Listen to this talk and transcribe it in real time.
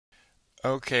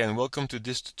Okay, and welcome to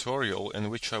this tutorial in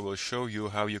which I will show you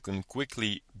how you can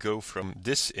quickly go from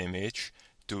this image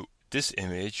to this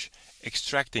image,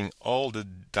 extracting all the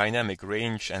dynamic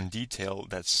range and detail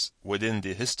that's within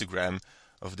the histogram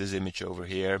of this image over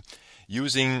here,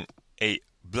 using a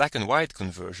black and white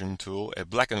conversion tool, a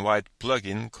black and white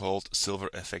plugin called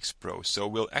SilverFX Pro. So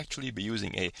we'll actually be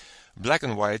using a black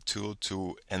and white tool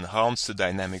to enhance the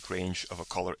dynamic range of a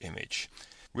color image.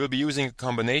 We'll be using a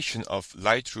combination of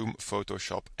Lightroom,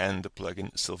 Photoshop and the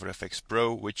plugin SilverFX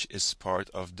Pro, which is part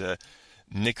of the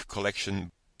NIC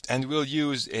collection. And we'll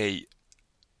use a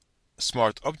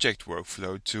smart object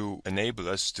workflow to enable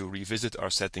us to revisit our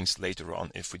settings later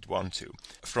on if we'd want to.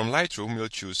 From Lightroom, we'll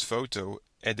choose Photo,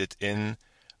 Edit in,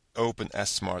 Open as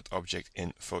Smart Object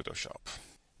in Photoshop.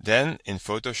 Then in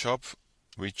Photoshop,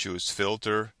 we choose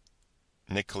Filter,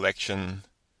 NIC collection,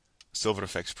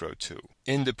 SilverFX Pro 2.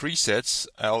 In the presets,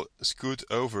 I'll scoot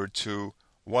over to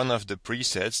one of the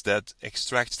presets that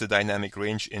extracts the dynamic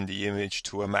range in the image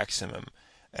to a maximum.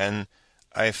 And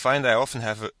I find I often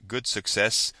have a good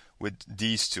success with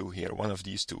these two here, one of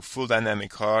these two, Full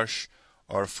Dynamic Harsh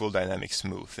or Full Dynamic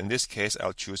Smooth. In this case,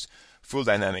 I'll choose Full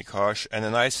Dynamic Harsh, and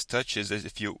a nice touch is that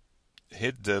if you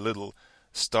hit the little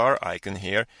star icon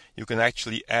here, you can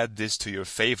actually add this to your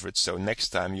favorites. So next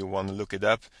time you want to look it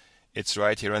up, it's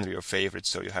right here under your favorites,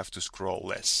 so you have to scroll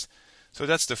less. So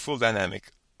that's the Full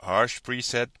Dynamic Harsh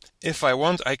preset. If I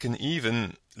want, I can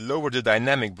even lower the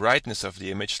dynamic brightness of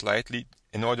the image slightly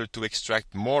in order to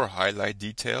extract more highlight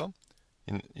detail.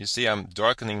 And you see I'm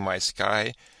darkening my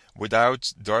sky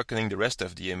without darkening the rest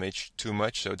of the image too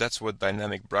much. So that's what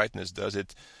dynamic brightness does.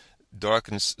 It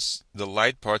darkens the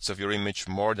light parts of your image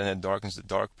more than it darkens the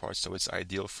dark parts, so it's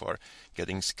ideal for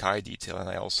getting sky detail. And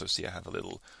I also see I have a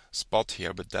little spot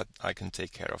here, but that I can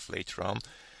take care of later on.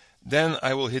 Then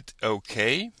I will hit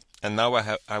OK, and now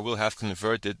I will have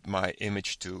converted my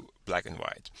image to black and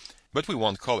white. But we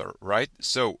want color, right?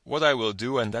 So what I will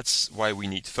do, and that's why we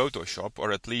need Photoshop,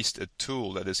 or at least a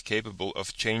tool that is capable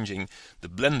of changing the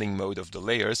blending mode of the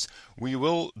layers, we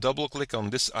will double click on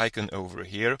this icon over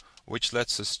here, which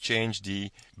lets us change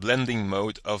the blending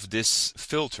mode of this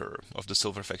filter, of the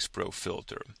SilverFX Pro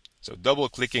filter. So double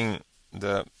clicking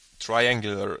the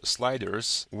triangular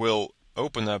sliders will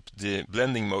open up the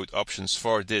blending mode options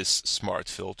for this smart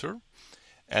filter.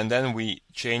 And then we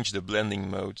change the blending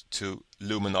mode to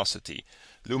luminosity.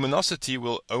 Luminosity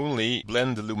will only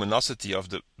blend the luminosity of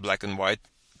the black and white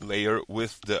layer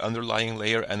with the underlying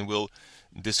layer and will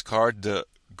discard the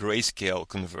grayscale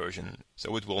conversion.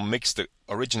 So it will mix the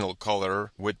original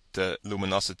color with the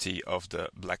luminosity of the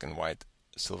black and white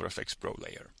SilverFX Pro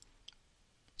layer.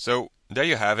 So there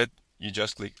you have it. You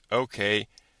just click OK,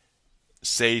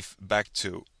 save back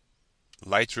to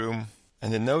Lightroom.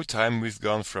 And in no time we've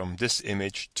gone from this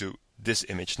image to this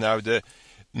image. Now the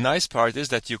nice part is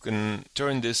that you can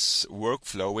turn this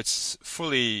workflow, it's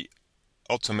fully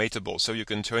automatable, so you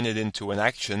can turn it into an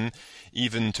action,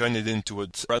 even turn it into a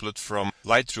template from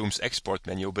Lightroom's export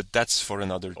menu, but that's for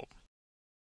another.